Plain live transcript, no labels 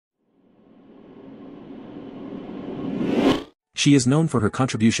She is known for her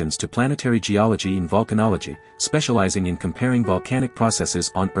contributions to planetary geology and volcanology, specializing in comparing volcanic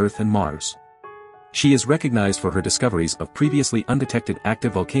processes on Earth and Mars. She is recognized for her discoveries of previously undetected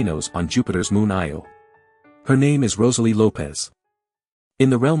active volcanoes on Jupiter's moon Io. Her name is Rosaly Lopes.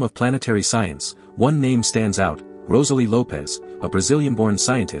 In the realm of planetary science, one name stands out: Rosaly Lopes, a Brazilian-born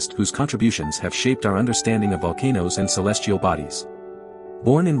scientist whose contributions have shaped our understanding of volcanoes and celestial bodies.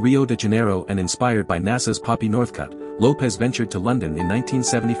 Born in Rio de Janeiro and inspired by NASA's Poppy Northcutt, Lopes ventured to London in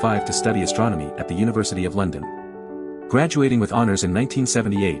 1975 to study astronomy at the University of London. Graduating with honors in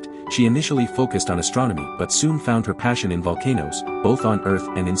 1978, she initially focused on astronomy but soon found her passion in volcanoes, both on Earth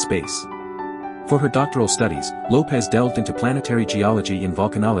and in space. For her doctoral studies, Lopes delved into planetary geology and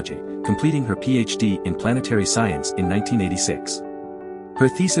volcanology, completing her PhD in planetary science in 1986. Her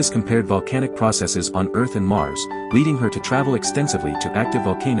thesis compared volcanic processes on Earth and Mars, leading her to travel extensively to active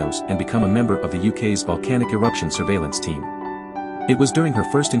volcanoes and become a member of the UK's Volcanic Eruption surveillance team. It was during her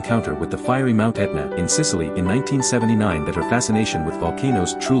first encounter with the fiery Mount Etna in Sicily in 1979 that her fascination with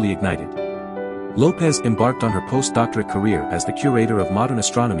volcanoes truly ignited. Lopes embarked on her postdoctorate career as the curator of modern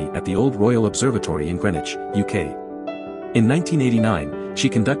astronomy at the Old Royal Observatory in Greenwich, UK. In 1989, she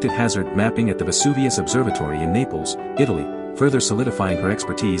conducted hazard mapping at the Vesuvius Observatory in Naples, Italy, further solidifying her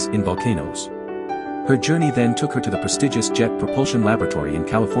expertise in volcanoes. Her journey then took her to the prestigious Jet Propulsion Laboratory in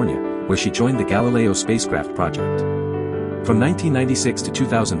California, where she joined the Galileo spacecraft project. From 1996 to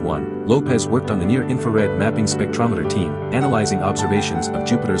 2001, Lopes worked on the Near-Infrared Mapping Spectrometer team, analyzing observations of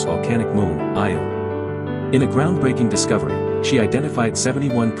Jupiter's volcanic moon, Io. In a groundbreaking discovery, she identified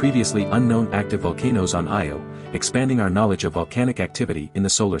 71 previously unknown active volcanoes on Io, expanding our knowledge of volcanic activity in the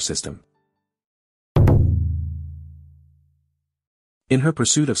solar system. In her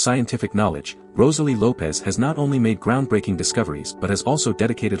pursuit of scientific knowledge, Rosaly Lopes has not only made groundbreaking discoveries but has also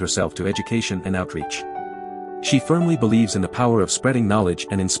dedicated herself to education and outreach. She firmly believes in the power of spreading knowledge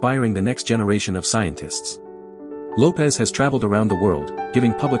and inspiring the next generation of scientists. Lopes has traveled around the world,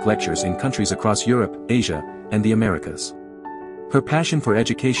 giving public lectures in countries across Europe, Asia, and the Americas. Her passion for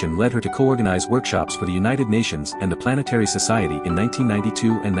education led her to co-organize workshops for the United Nations and the Planetary Society in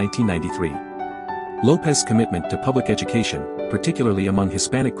 1992 and 1993. Lopes' commitment to public education, particularly among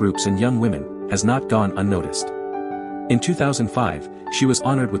Hispanic groups and young women, has not gone unnoticed. In 2005, she was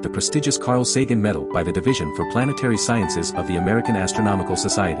honored with the prestigious Carl Sagan Medal by the Division for Planetary Sciences of the American Astronomical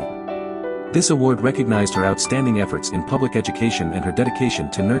Society. This award recognized her outstanding efforts in public education and her dedication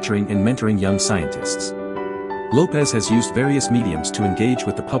to nurturing and mentoring young scientists. Lopes has used various mediums to engage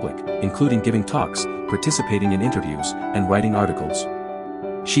with the public, including giving talks, participating in interviews, and writing articles.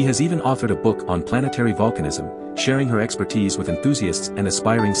 She has even authored a book on planetary volcanism, sharing her expertise with enthusiasts and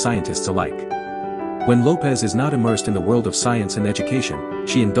aspiring scientists alike. When Lopes is not immersed in the world of science and education,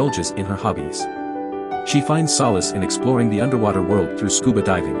 she indulges in her hobbies. She finds solace in exploring the underwater world through scuba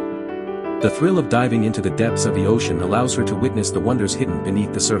diving. The thrill of diving into the depths of the ocean allows her to witness the wonders hidden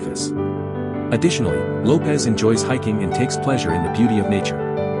beneath the surface. Additionally, Lopes enjoys hiking and takes pleasure in the beauty of nature.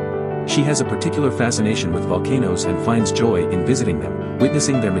 She has a particular fascination with volcanoes and finds joy in visiting them,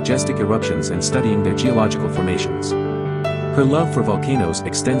 witnessing their majestic eruptions and studying their geological formations. Her love for volcanoes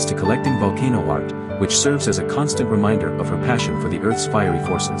extends to collecting volcano art, which serves as a constant reminder of her passion for the Earth's fiery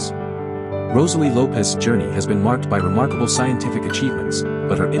forces. Rosaly Lopes' journey has been marked by remarkable scientific achievements,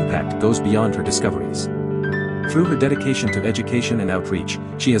 but her impact goes beyond her discoveries. Through her dedication to education and outreach,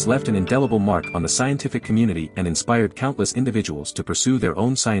 she has left an indelible mark on the scientific community and inspired countless individuals to pursue their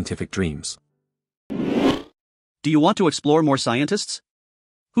own scientific dreams. Do you want to explore more scientists?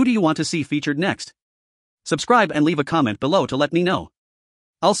 Who do you want to see featured next? Subscribe and leave a comment below to let me know.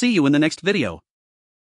 I'll see you in the next video.